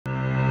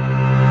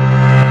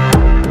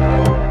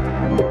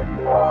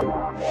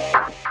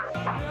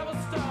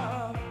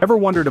Ever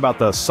wondered about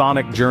the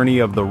sonic journey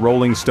of the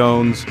Rolling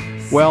Stones?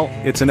 Well,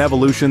 it's an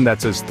evolution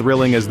that's as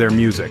thrilling as their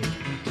music.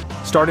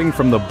 Starting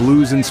from the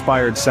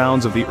blues-inspired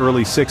sounds of the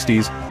early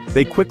 60s,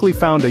 they quickly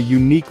found a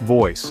unique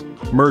voice,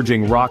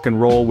 merging rock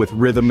and roll with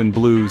rhythm and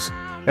blues.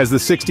 As the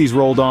 60s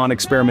rolled on,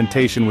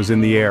 experimentation was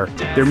in the air.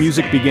 Their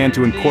music began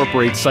to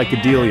incorporate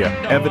psychedelia,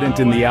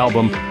 evident in the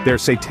album Their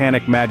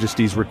Satanic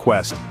Majesty's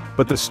Request.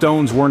 But the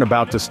Stones weren't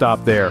about to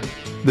stop there.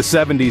 The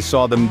 70s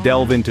saw them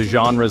delve into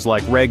genres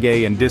like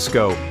reggae and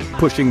disco,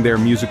 pushing their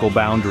musical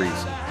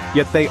boundaries.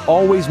 Yet they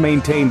always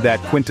maintained that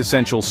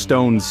quintessential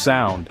Stones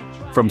sound.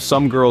 From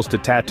Some Girls to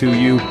Tattoo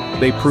You,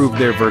 they proved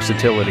their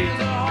versatility.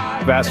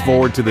 Fast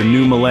forward to the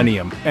new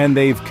millennium, and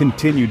they've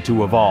continued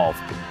to evolve,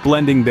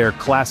 blending their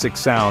classic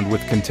sound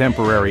with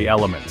contemporary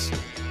elements.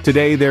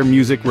 Today their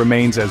music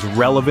remains as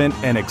relevant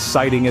and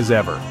exciting as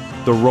ever.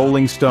 The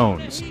Rolling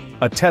Stones,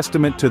 a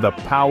testament to the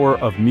power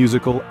of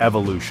musical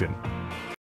evolution.